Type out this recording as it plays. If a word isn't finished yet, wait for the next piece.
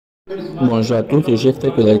Bonjour à tous,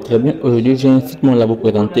 j'espère que vous allez très bien. Aujourd'hui, j'ai un site à vous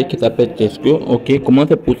présenter qui s'appelle Tesco. Ok, comment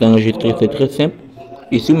faire pour s'enregistrer? C'est très simple.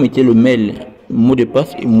 Ici, vous mettez le mail, mot de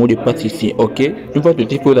passe et mot de passe ici. Ok, une fois que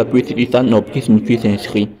il faut appuyer sur ça, non, qui signifie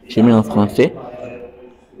s'inscrire. Je mets en français.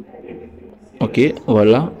 Ok,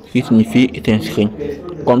 voilà, qui signifie s'inscrire.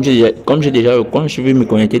 Comme j'ai déjà le compte, je vais me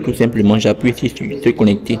connecter tout simplement. J'appuie ici sur se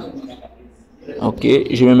connecter. Ok,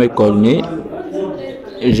 je mets mes coordonnées,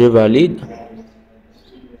 je valide.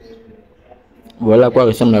 Voilà à quoi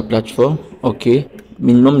ressemble la plateforme. Ok.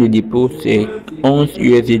 Minimum de dépôt c'est 11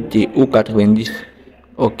 USDT ou 90.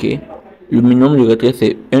 Ok. Le minimum de retrait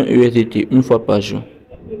c'est 1 USDT une fois par jour.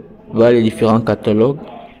 Voilà les différents catalogues.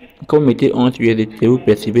 Quand vous mettez 11 USDT, vous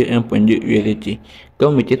percevez 1.2 USDT. Quand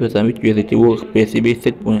vous mettez 68 USDT, vous percevez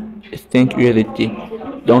 7.5 USDT.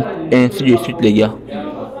 Donc ainsi de suite les gars.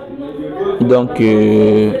 Donc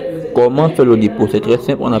comment faire le dépôt? C'est très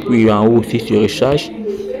simple. On appuie en haut aussi sur recharge.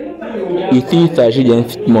 Ici, il s'agit d'un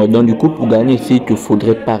site mode. Donc, du coup, pour gagner ici, il te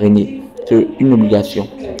faudrait parrainer. C'est une obligation.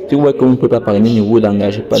 Si vous voyez que vous ne pouvez pas parrainer, ne vous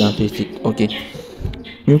engagez pas dans ce site. Ok.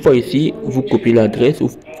 Une fois ici, vous copiez l'adresse,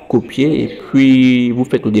 vous copiez et puis vous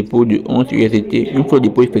faites le dépôt de 11 USDT. Une fois le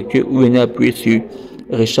dépôt effectué, vous venez appuyer sur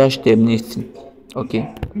recharge terminée ici. Ok.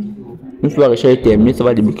 Une fois la recharge terminée, ça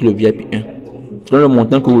va débloquer le VIP 1. Selon le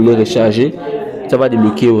montant que vous voulez recharger, ça va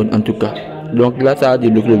débloquer en tout cas. Donc là, ça a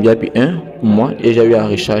débloqué le VIP 1 pour moi et j'ai eu à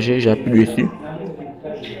recharger. J'appuie dessus.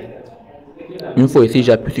 Une fois ici,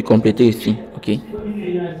 j'appuie sur compléter ici. Ok.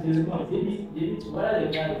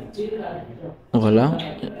 Voilà.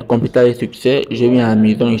 Compléter les succès. Je viens à la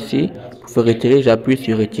maison ici. Pour faire retirer, j'appuie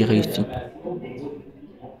sur retirer ici.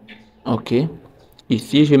 Ok.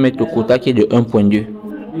 Ici, je vais mettre le quota qui est de 1.2.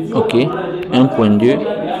 Ok. 1.2.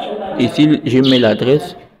 Ici, je mets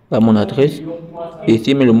l'adresse. Là, mon adresse. Et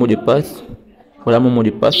ici, je mets le mot de passe. Voilà mon mot de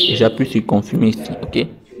passe. Et j'appuie sur confirmer ici. Ok.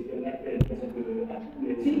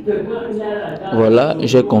 Voilà,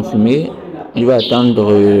 j'ai confirmé. Je vais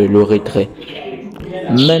attendre le retrait.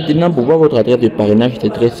 Maintenant, pour voir votre adresse de parrainage, c'est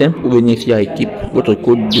très simple. Vous venez ici à équipe, votre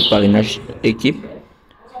code de parrainage équipe.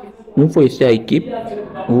 Une fois ici à équipe,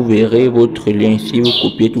 vous verrez votre lien ici. Vous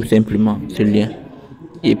copiez tout simplement ce lien.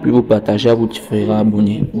 Et puis vous partagez à vos différents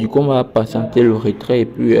abonnés. Du coup, on va patienter le retrait et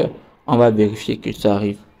puis on va vérifier que ça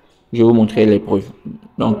arrive. Je vais vous montrer les preuves.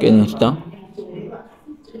 Donc, un instant.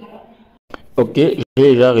 Ok, j'ai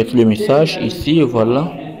déjà reçu le message ici. Voilà.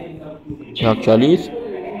 J'actualise.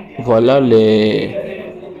 Voilà les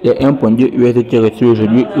 1.2 USDT reçus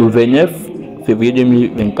aujourd'hui le 29 février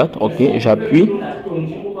 2024. Ok, j'appuie.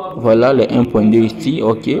 Voilà les 1.2 ici.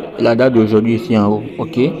 Ok, la date d'aujourd'hui ici en haut.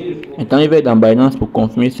 Ok, maintenant je vais dans Binance pour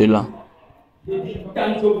confirmer cela.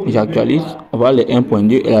 J'actualise. Voilà les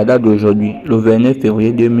 1.2 et la date d'aujourd'hui le 29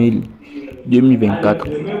 février 2024.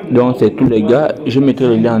 Donc c'est tout les gars. Je mettrai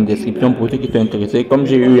le lien en description pour ceux qui sont intéressés. Comme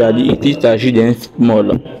j'ai eu à dire ici, il s'agit d'un site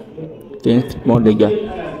mode. C'est un site mode les gars.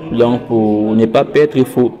 Donc pour ne pas perdre, il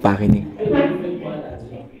faut parrainer.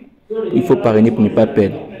 Il faut parrainer pour ne pas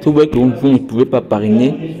perdre. Si vous voyez que vous ne pouvez pas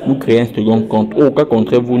parrainer, vous créez un second compte. Au cas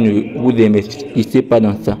contraire, vous ne vous investissez pas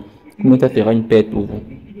dans ça. Comme ça sera une perte pour vous.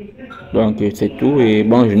 Donc c'est tout et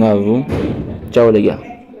bonne journée à vous. Ciao les gars.